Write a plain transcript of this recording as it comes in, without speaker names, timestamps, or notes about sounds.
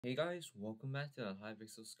Hey guys, welcome back to the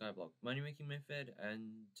Hypixel Skyblock money making method,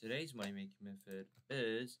 and today's money making method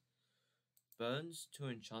is bones to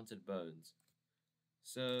enchanted bones.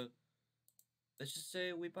 So let's just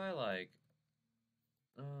say we buy like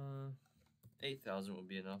 8,000 would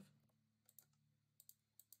be enough,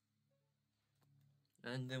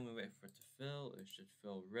 and then we wait for it to fill. It should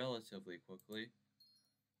fill relatively quickly.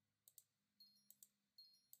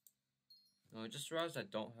 Now I just realized I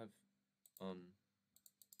don't have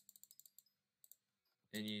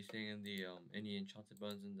anything in the any enchanted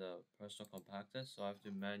bones in the personal compactor, so I have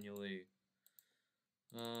to manually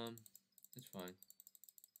it's fine.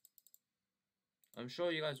 I'm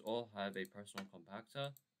sure you guys all have a personal compactor.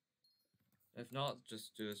 If not,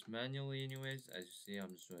 just do this manually anyways. As you see,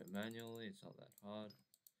 I'm just doing it manually. It's not that hard.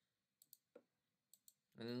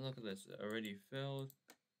 And then look at this. It already filled.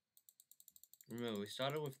 Remember, we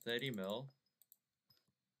started with 30 mil.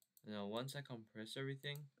 And now once I compress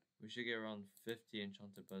everything, we should get around 50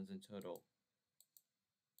 enchanted bones in total.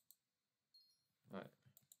 Alright.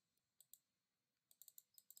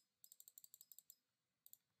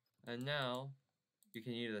 And now, you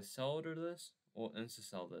can either sell order this or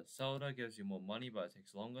insta-sell this. Sell order gives you more money, but it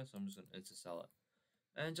takes longer, so I'm just going to insta-sell it.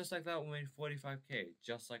 And just like that, we made 45k.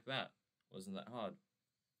 Just like that. Wasn't that hard.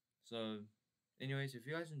 So, anyways, if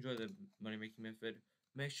you guys enjoy the money making method,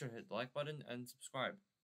 make sure to hit the like button and subscribe.